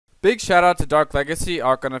Big shout out to Dark Legacy,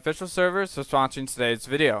 ARK unofficial servers, for sponsoring today's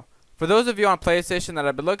video. For those of you on PlayStation that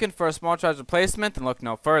have been looking for a small charge replacement, then look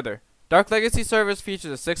no further. Dark Legacy servers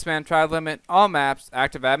features a 6-man trial limit, all maps,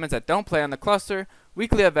 active admins that don't play on the cluster,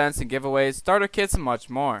 weekly events and giveaways, starter kits and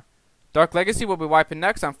much more. Dark Legacy will be wiping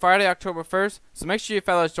next on Friday, October 1st, so make sure you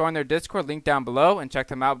fellas join their Discord link down below and check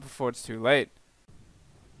them out before it's too late.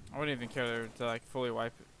 I wouldn't even care to like fully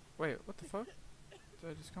wipe it. Wait, what the fuck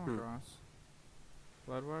did I just come across?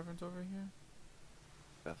 Blood wyverns over here?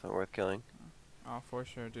 That's not worth killing. Oh, for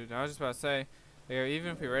sure, dude. I was just about to say, like,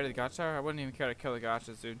 even if we raided the gotcha, I wouldn't even care to kill the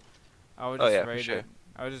gotchas, dude. I would just raid it.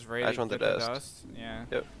 I would just raid it, get the dust. Yeah.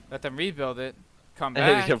 Yep. Let them rebuild it, come And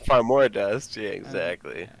back. you can find more dust. Yeah,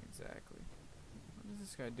 exactly. Yeah, exactly. What is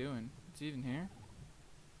this guy doing? Is he even here?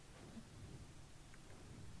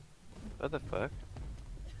 What the fuck?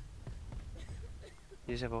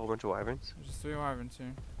 You just have a whole bunch of wyverns? There's just 3 wyverns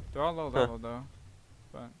here. They're all low level, though.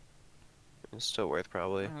 But It's still worth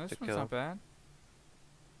probably this to one's kill. not bad.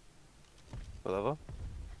 What level?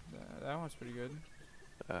 That one's pretty good.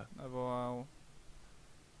 Level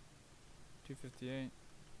 258.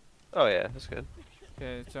 Oh yeah, that's good.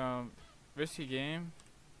 Okay, so risky game.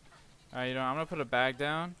 You know, I'm gonna put a bag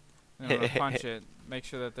down and I'm gonna punch it. Make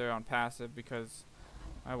sure that they're on passive because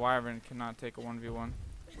my wyvern cannot take a 1v1.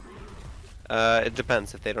 It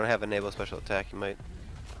depends. If they don't have enable special attack, you might.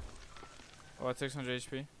 Oh, at 600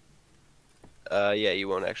 HP. Yeah, you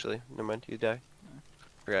won't actually. Never mind, you die. Yeah.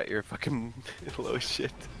 Forgot you're fucking low as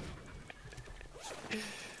shit.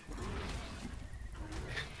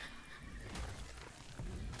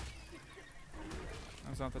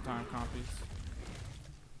 That's not the time copies.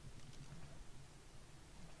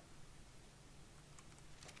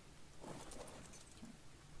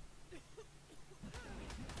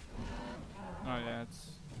 Oh yeah,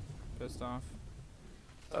 it's pissed off.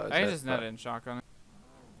 I can just net it and shotgun it.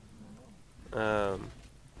 I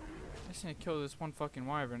just need to kill this one fucking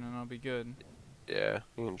wyvern and I'll be good. Yeah,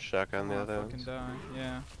 you can shotgun the other fucking ones. die.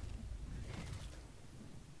 Yeah.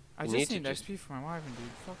 I You just need need to XP for my wyvern, dude.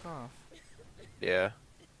 Fuck off. Yeah.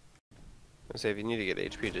 I say if you need to get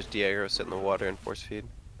HP, just de-aggro, sit in the water, and force feed.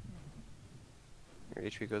 Your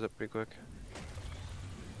HP goes up pretty quick.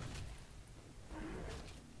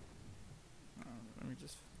 Let me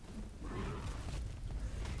just.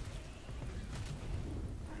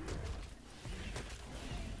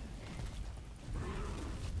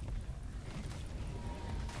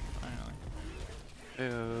 Finally.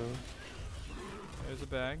 Ew. There's a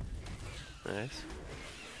bag. Nice.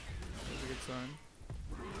 That's a good sign.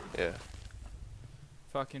 Yeah.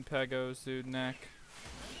 Fucking pegos, dude. Neck.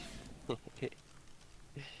 I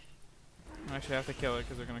actually have to kill it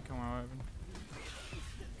because they're gonna kill my wyvern.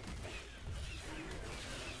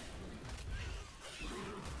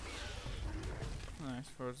 Nice.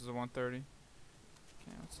 Force is a 130. Okay,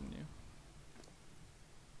 what's the new?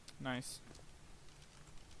 Nice.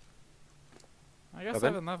 I got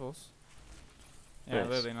 7 levels. Yeah, Nice.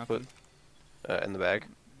 literally nothing. In the bag?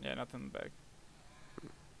 Yeah, nothing in the bag.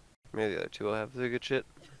 Maybe the other two will have the good shit,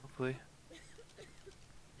 hopefully.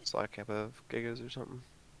 Slot cap of gigas or something.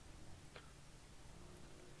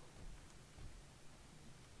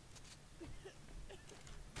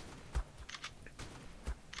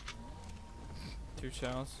 Two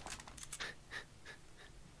shells.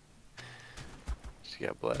 She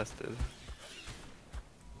got blasted.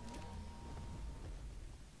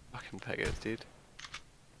 Fucking Pegasus, dude.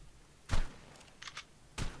 Oh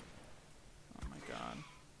my god.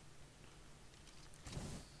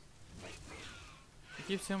 He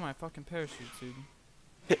keeps stealing my fucking parachutes, dude.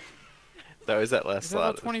 That was that last He's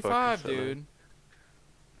slot. level 25, dude.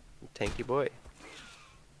 Tanky boy.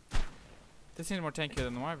 This seems more tankier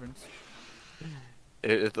than the wyverns.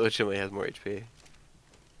 It literally has more HP. Okay.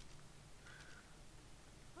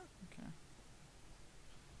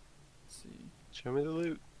 Let's see. Show me the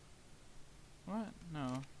loot. What?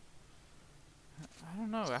 No. I don't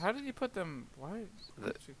know. How did he put them? Why?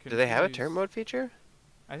 Do they have a turret mode feature?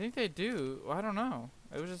 I think they do. Well, I don't know.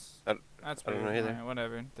 It was just. That's I don't weird. know either. Alright,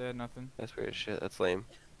 whatever. They had nothing. That's weird as shit. That's lame.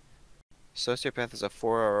 Sociopath is a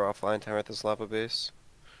 4-hour offline timer at this lava base.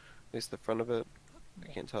 At least the front of it. I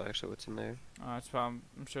can't tell actually what's in there. It's probably.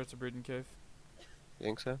 I'm sure it's a breeding cave. You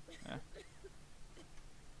think so? Yeah.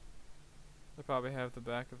 They probably have the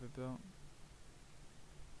back of it built.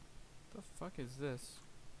 The fuck is this?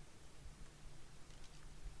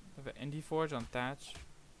 They have an indie forge on thatch.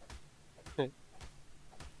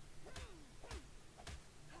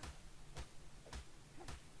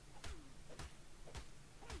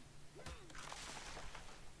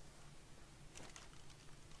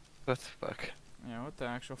 What the fuck? Yeah, what the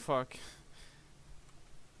actual fuck?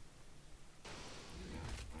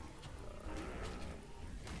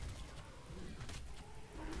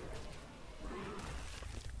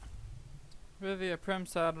 Really a prim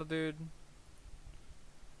saddle, dude.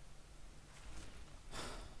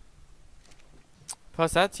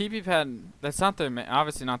 Plus that TP pad, that's not their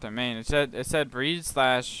obviously not their main. It said breed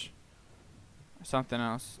slash something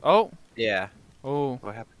else. Oh, Yeah. oh.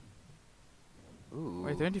 What happened? Ooh.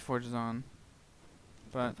 Wait, the Indy Forge is on.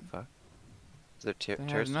 But What the fuck? Is there they have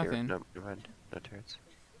turrets here? nothing. No, never mind. No turrets.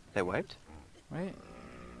 They wiped? Wait.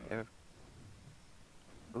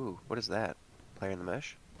 Ooh, what is that? Player in the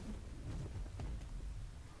mesh?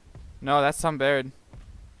 No, that's some bird.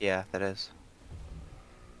 Yeah, that is.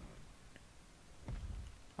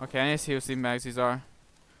 Okay, I need to see what sleeping bags these are.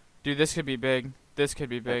 Dude, this could be big. This could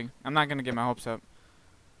be big. I'm not gonna get my hopes up.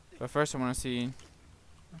 But first I wanna see.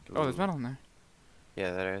 Oh, there's Ooh. metal in there.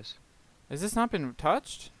 Yeah, there is. Has this not been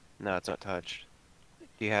touched? No, it's not touched.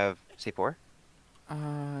 Do you have C4?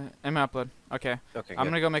 In my upload. Okay. Okay, I'm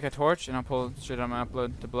good. gonna go make a torch and I'll pull shit on my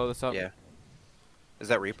upload to blow this up. Yeah. Is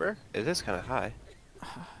that Reaper? It is kind of high.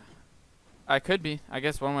 I could be. I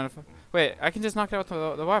guess one way to. Wait, I can just knock it out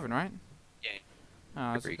with the wyvern, right? Yeah.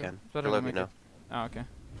 Oh, Reaper you okay. can. Better to Purlovia, make no. it. Oh, okay.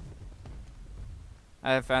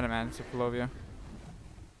 I have Phantom Man, so Purlovia.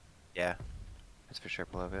 Yeah. That's for sure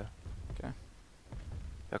Purlovia. Okay.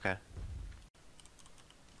 Okay.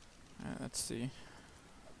 Alright, let's see.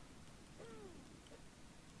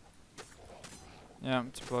 Yeah,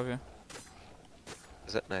 it's Purlovia.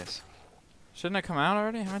 Is it nice? Shouldn't it come out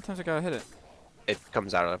already? How many times I gotta hit it? It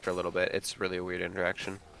comes out after a little bit. It's really a weird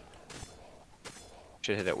interaction.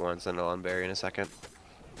 Should hit it once, then it'll unbury in a second.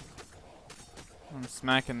 I'm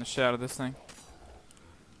smacking the shit out of this thing.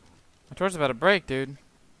 My torch is about to break, dude.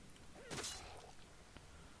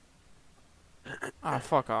 Ah,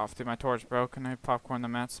 fuck off, dude. My torch broke and I popcorn the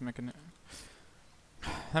mats making it.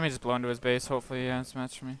 Let me just blow into his base. Hopefully he has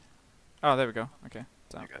match for me. Oh, there we go. Okay.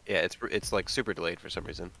 So. Yeah, it's like super delayed for some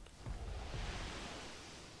reason.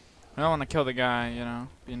 I don't want to kill the guy, you know.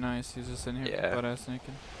 Be nice. He's just in here Yeah. butt ass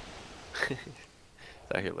naked. He's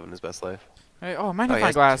out here living his best life. Hey, oh, magnifying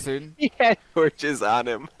yes. glass, dude. He had torches on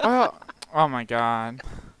him. Oh my god.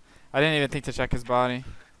 I didn't even think to check his body.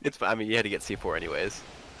 I mean, you had to get C4 anyways.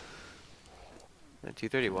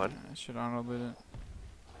 231. I should auto-loot it.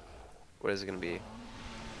 What is it gonna be?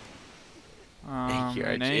 An RG.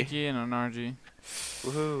 ARK and an RG.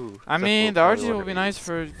 Woohoo! I Except mean, we'll the probably RG will want be to nice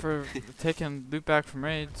use- for taking loot back from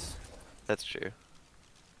raids. That's true.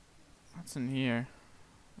 What's in here?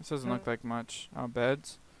 This doesn't look like much. Oh,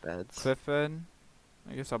 beds. Beds. Cliff bed.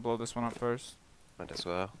 I guess I'll blow this one up first. Might as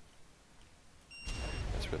well.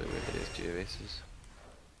 That's really weird. It is two bases.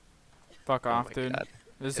 Fuck Oh off, my dude. God. Is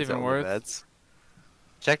this It's even only worth? beds.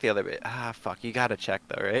 Check the other base. Ah, fuck. You gotta check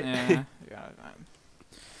though, right? Yeah. You got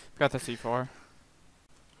it. Got the C4.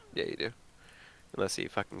 Yeah, you do. Unless you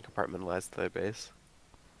fucking compartmentalize the base.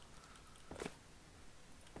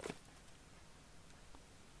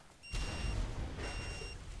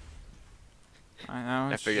 I know.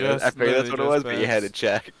 I It's figured that's what it was, but you had to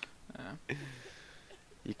check. Yeah.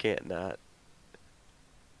 You can't not.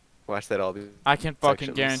 Watch that all be. I can fucking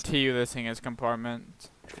sections. guarantee you this thing is compartment.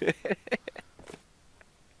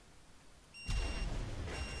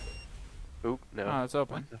 Oop, no. Oh, it's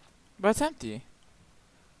open. What the- But it's empty.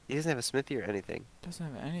 He doesn't have a smithy or anything. Doesn't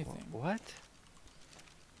have anything. What?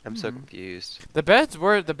 I'm so Hmm. confused. The beds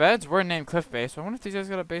were named Cliff Base. I wonder if these guys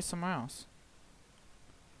got a base somewhere else.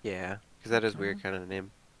 Yeah, because that is weird Okay. kind of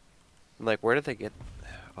name. Like, where did they get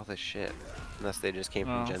all this shit? Unless they just came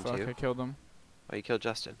from Oh, Gen fuck, 2. I killed him. Oh, you killed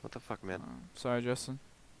Justin. What the fuck, man? Oh, sorry, Justin.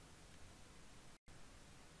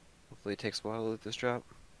 Hopefully it takes a while to loot this drop.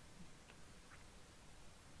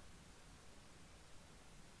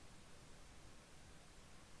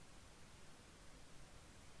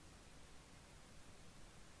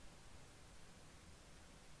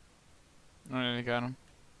 I already got him.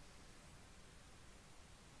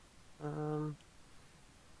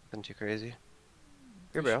 Nothing too crazy.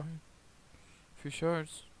 Here, bro. Few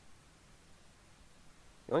shards.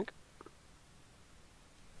 Yoink.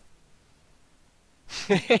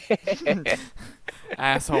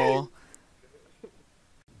 Asshole.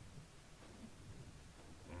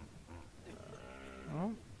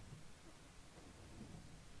 Oh,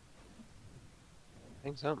 I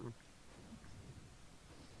think something.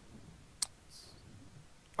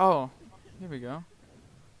 oh, here we go.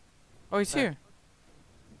 Oh, he's here.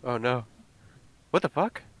 Oh no. What the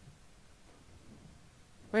fuck?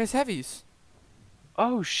 Where's heavies?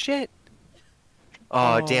 Oh shit.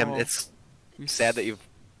 Oh, damn, Oh. it's You sad that you've.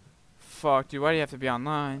 Fuck, dude. Why do you have to be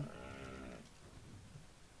online?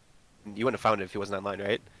 You wouldn't have found it if he wasn't online,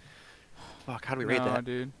 right? Fuck, how do we rate No, that?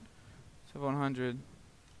 dude. 700.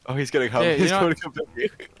 Oh, he's gonna come. Yeah, you He's know- going to come back here.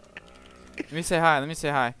 Let me say hi. Let me say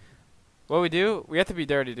hi. What we do? We have to be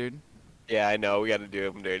dirty, dude. Yeah, I know. We gotta do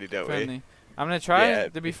him dirty, don't we? Friendly. I'm gonna try Yeah,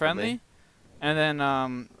 to be friendly, and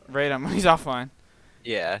then raid him when he's offline.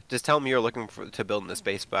 Yeah, just tell him you're looking to build in the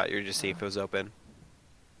space spot. You're just seeing if it was open.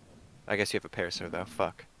 I guess you have a parasaur though.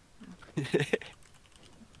 Fuck.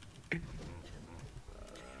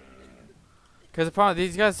 Cause the problem,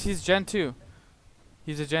 these guys, he's Gen 2.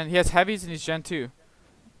 He has heavies and he's Gen 2.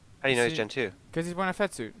 How do you know he's Gen 2? Cause he's wearing a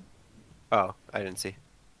fed suit. Oh, I didn't see.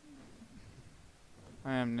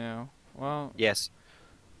 I am new. Well. Yes.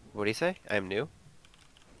 What do you say? I am new?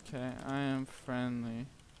 Okay, I am friendly.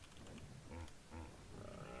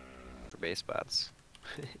 For base spots.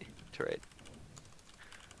 To raid.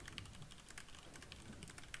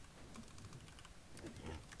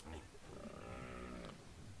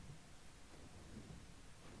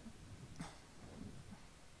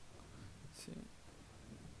 See.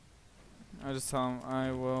 I'll just tell him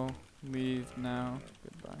I will leave now.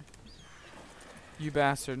 Goodbye. You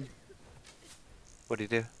bastard. What do you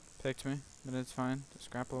do? Picked me, but it's fine.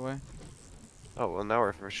 Just grapple away. Oh, well now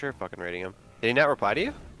we're for sure fucking raiding him. Did he not reply to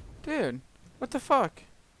you? Dude, what the fuck?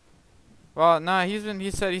 Well, nah, he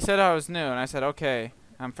said I was new, and I said, okay,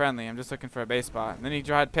 I'm friendly. I'm just looking for a base spot. And then he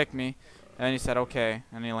tried to pick me, and then he said, okay,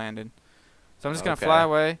 and he landed. So I'm just gonna fly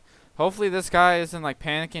away. Hopefully this guy isn't like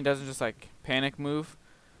panicking, doesn't just like panic move.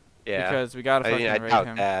 Yeah. Because we gotta fucking I raid doubt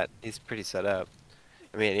him. that. He's pretty set up.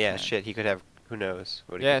 I mean, yeah, shit, he could have, who knows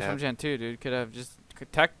what he Yeah, could it's from have. Gen 2, dude. Could have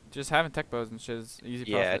just having tech bows and shit is easy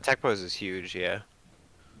Yeah, profit. tech pose is huge, yeah.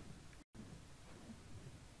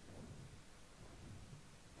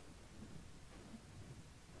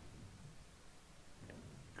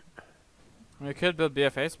 We could build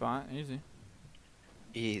BFA spot, easy.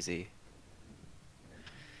 Easy.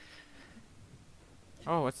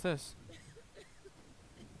 Oh, what's this?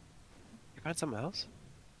 You found something else?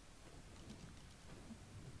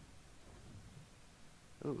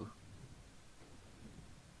 Ooh.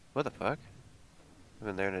 What the fuck? I've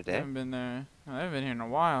been there in a I day? haven't been there. I haven't been here in a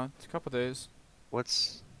while. It's a couple days.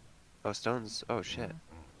 What's... Oh, stones. Oh, shit.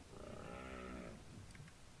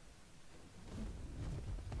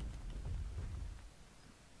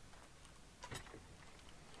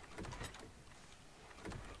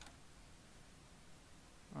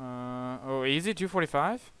 Oh, easy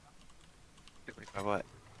 245. What?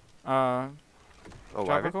 Uh, Oh, wyvern?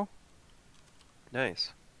 tropical.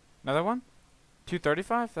 Nice. Another one.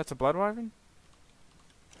 235. That's a blood wyvern.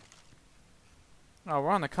 Oh, we're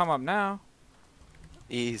on the come up now.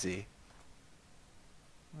 Easy.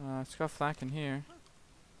 It's got flak in here.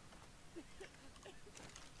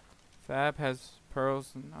 Fab has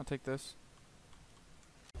pearls, and I'll take this.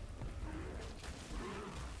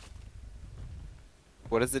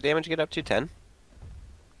 What does the damage get up to? 10?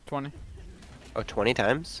 20. Oh, 20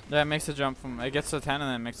 times? Yeah, it makes a jump from. It gets to 10 and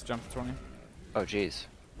then it makes a jump to 20. Oh, jeez.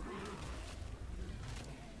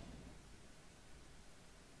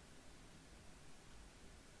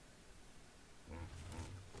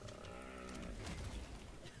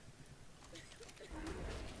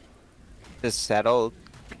 Does saddle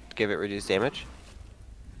give it reduced damage?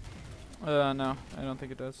 No, I don't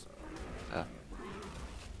think it does. Oh.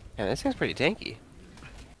 Yeah, this thing's pretty tanky.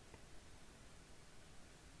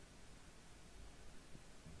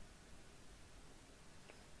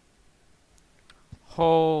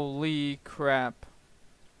 Holy crap.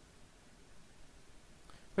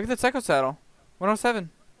 Look at the Echo Saddle. 107.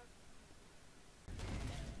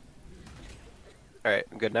 Alright,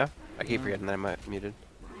 I'm good now? I keep forgetting that I'm muted.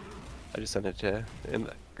 I just sent it to in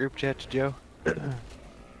the group chat to Joe.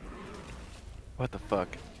 What the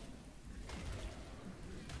fuck?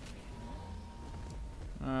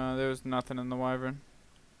 There was nothing in the wyvern.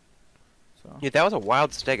 So. Yeah, that was a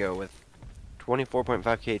wild stego with 24.5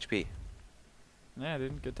 KHP. Yeah,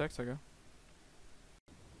 dude. Good text, I go.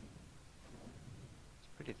 It's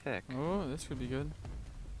pretty thick. Oh, this could be good.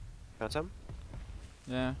 Found some?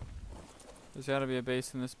 Yeah. There's gotta be a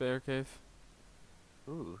base in this bear cave.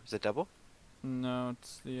 Ooh, is it double? No,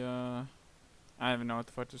 it's the, I don't even know what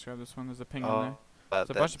the fuck to describe this one. There's a ping in Oh, there. There's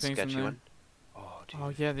a bunch of pings in there. one. Oh, dude.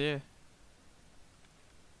 Oh, yeah, yeah.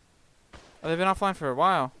 Oh, they've been offline for a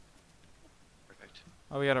while. Perfect.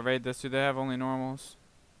 Oh, we gotta raid this. Do they have only normals?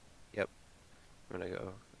 I'm gonna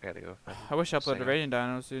go. I gotta go. I wish I uploaded Second. raiding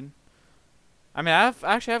dinos, dude. I mean, I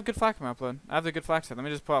actually have good flak in my upload. I have the good flak set. Let me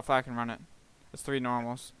just pull out flak and run it. It's 3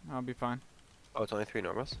 normals. I'll be fine. Oh, it's only 3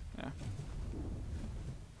 normals? Yeah.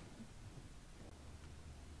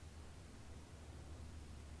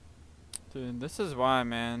 Dude, this is why,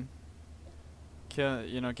 man.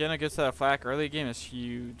 Getting a good set of flak early game is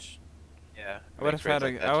huge. Yeah. I would have had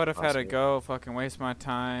to. I would have had to go fucking waste my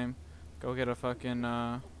time, go get a fucking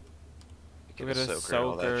Get Look a at a soaker and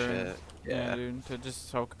all that soaker. shit. Yeah, Yeah. dude, to just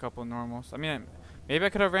soak a couple of normals. I mean, maybe I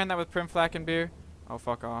could have ran that with Prim Flack and beer. Oh,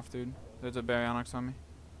 fuck off, dude. There's a baryonyx on me.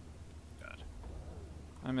 God.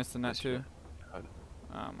 I missed the net Yes, you too. God.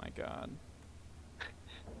 Oh my god.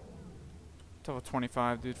 Level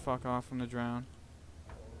 25, dude. Fuck off from the drown.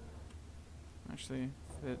 Actually,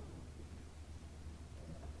 fit.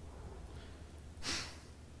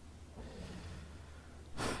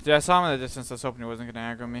 Dude, I saw him in the distance. I was hoping he wasn't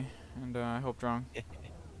gonna aggro me, and I hoped wrong.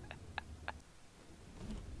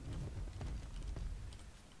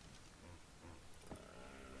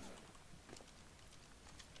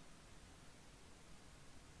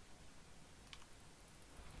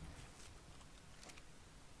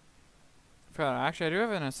 Actually, I do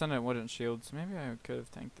have an Ascendant Wooden Shield, so maybe I could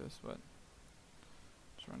have tanked this, but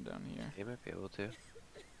let's run down here. You might be able to.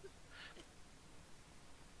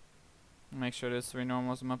 Make sure there's 3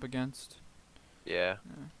 normals I'm up against. Yeah.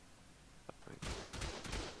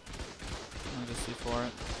 I'll just see for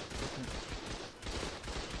it.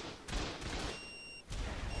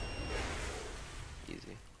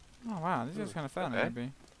 Easy. Oh wow, these guys kind of fat on okay.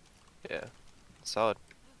 AB. Yeah. Solid.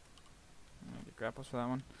 I'm gonna get grapples for that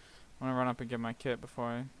one. I'm gonna run up and get my kit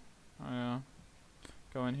before I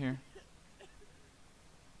go in here.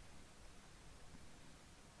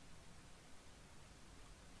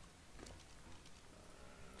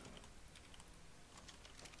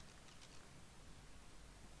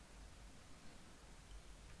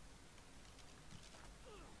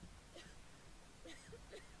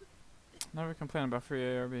 Never complain about free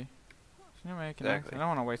ARB. So anyway, I can Exactly. I don't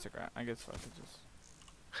want to waste a grapple. I guess I could just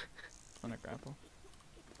want a grapple.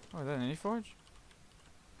 Oh, is that an any forge?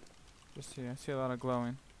 Just see, I see a lot of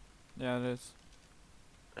glowing. Yeah, it is.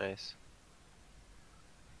 Nice.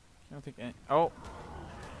 I don't think any. Oh.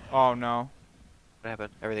 Oh no. What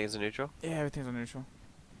happened? Everything's in neutral? Yeah, everything's on neutral.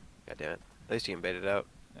 God damn it. At least you can bait it out.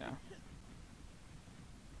 Yeah.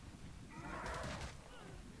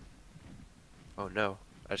 Oh no.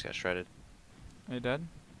 I just got shredded. Are you dead?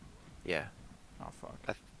 Yeah. Oh fuck.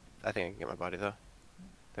 I think I can get my body though.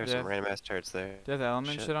 There's Yeah. some random ass turrets there. Do you have the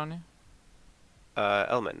element Shit. shit on you?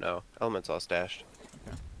 Element, no. Element's all stashed.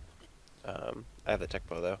 Okay. I have the tech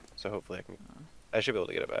bow though, so hopefully I can. I should be able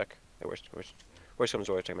to get it back. The worst comes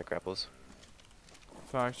to worst, take my grapples.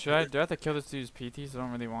 Fuck. Do I have to kill this dude's PTs? I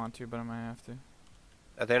don't really want to, but I might have to.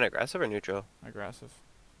 Are they an aggressive or neutral? Aggressive.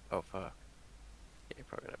 Oh fuck. Yeah, you're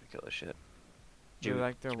probably gonna have to kill this shit. They're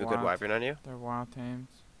like Did they're you a good wild. wyvern on you? They're wild tames.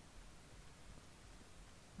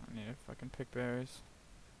 I need to fucking pick berries.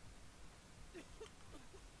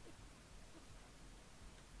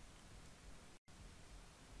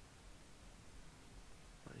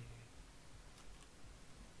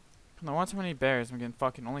 I want so many berries. I'm getting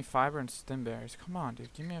fucking only fiber and stem berries. Come on,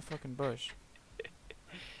 dude. Give me a fucking bush.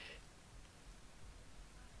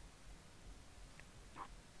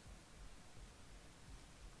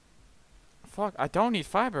 Fuck, I don't need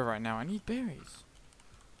fiber right now. I need berries.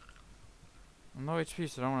 I'm low HP,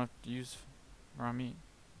 so I don't want to use raw meat.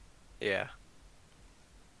 Yeah.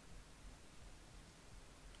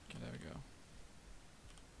 Okay, there we go.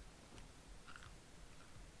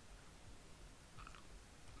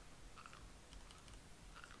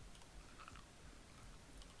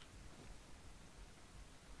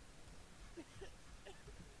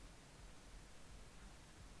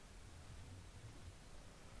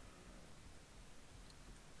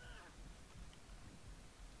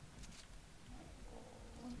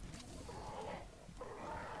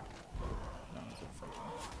 No, it's a fucking-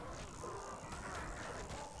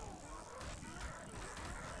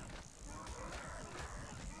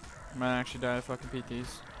 I might actually die of fucking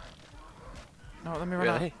PTs. No, let me run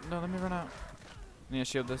Really? out. No, let me run out. I need to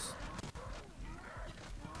shield this.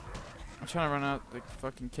 I'm trying to run out the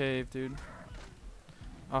fucking cave, dude.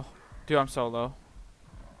 Oh, dude, I'm so low.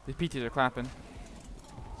 These PTs are clapping.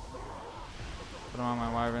 But I'm on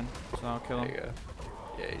my wyvern, so I'll kill There him. you go.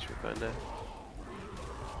 Yeah, you should be fine now.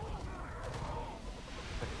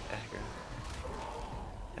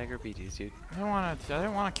 Aggro BTs, dude. I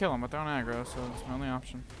didn't want to kill him, but they're on aggro, so it's my only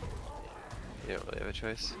option. You don't really have a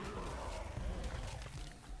choice. Is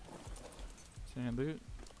there any loot?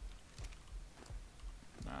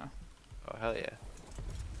 Nah. Oh, hell yeah.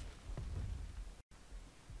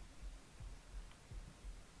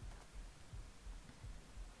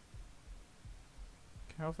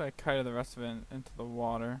 Okay, hopefully I kited the rest of it into the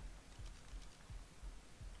water.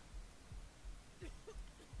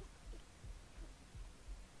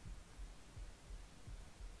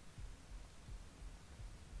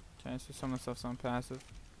 Okay, so some of the stuff's on passive.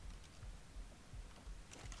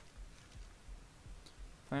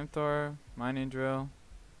 Flamethrower, mining drill.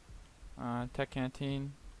 Tech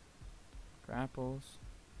canteen. Grapples.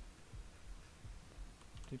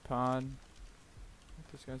 Depod.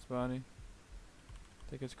 This guy's body.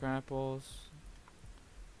 Take his grapples.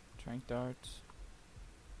 Trank darts.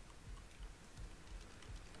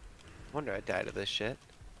 Wonder I died of this shit.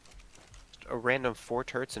 Just a random 4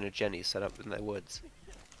 turrets and a Jenny set up in the woods.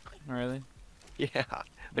 Really? Yeah. Like,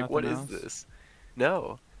 Nothing what is else? this?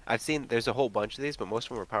 No. I've seen, there's a whole bunch of these, but most of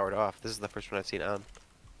them were powered off. This is the first one I've seen on.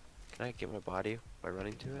 Can I get my body by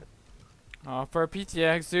running to it? Oh, for a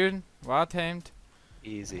PTX, dude. Wild tamed.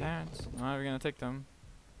 Easy. Parents. I'm not even gonna take them.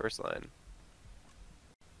 First line.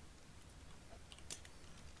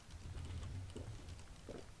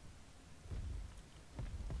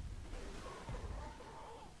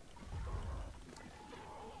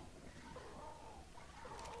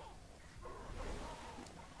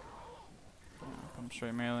 I'm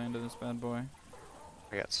straight melee into this bad boy.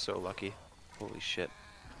 I got so lucky. Holy shit.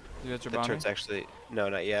 You got your The body? turret's actually, no,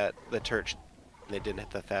 not yet. The turret, they didn't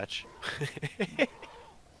hit the thatch.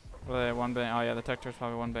 Well, they one bang. Oh yeah, the tech turret's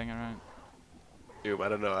probably one banging, right? Dude, I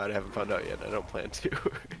don't know. I haven't found out yet. I don't plan to.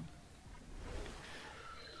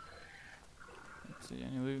 Let's see,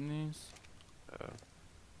 any loot in these? Oh.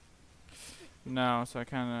 No, so I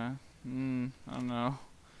kinda, I don't know.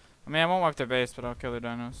 I mean, I won't wipe their base, but I'll kill their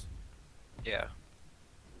dinos. Yeah.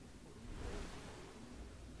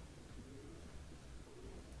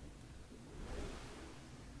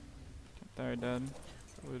 They're dead.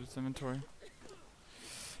 Loot its inventory.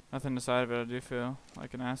 Nothing to side, but I do feel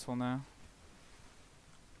like an asshole now.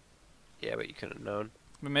 Yeah, but you couldn't have known.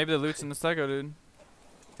 But maybe the loot's in the Stego, dude.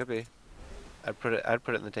 Could be. I'd put it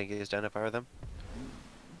in the tankiest den if I were them.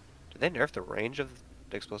 Did they nerf the range of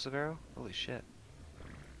the explosive arrow? Holy shit.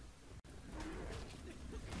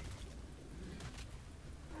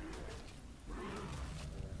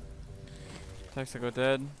 Texaco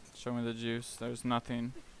dead. Show me the juice. There's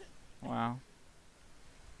nothing. Wow.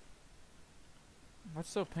 What's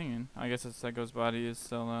still pinging? I guess it's Sego's body is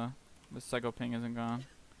still, the Sego ping isn't gone.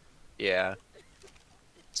 Yeah.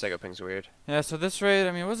 Sego ping's weird. Yeah, so this raid,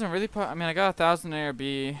 I mean, it wasn't really I mean, I got 1,000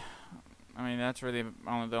 ARB. I mean, that's really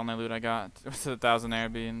the only loot I got. It was 1,000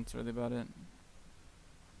 ARB, and that's really about it.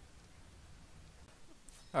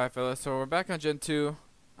 Alright, fellas, so we're back on Gen 2.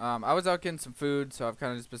 I was out getting some food, so I've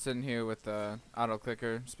kind of just been sitting here with auto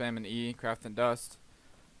clicker, spamming E, crafting dust.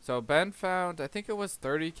 So Ben found, I think it was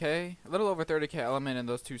 30k, a little over 30k element in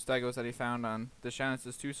those 2 stegos that he found on the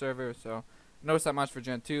Genesis 2 server. So I know it's not much for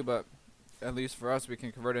Gen 2, but at least for us, we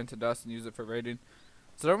can convert it into dust and use it for raiding.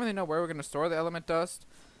 So I don't really know where we're going to store the element dust,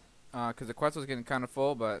 because the quest was getting kind of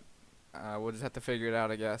full, but we'll just have to figure it out,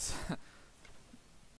 I guess.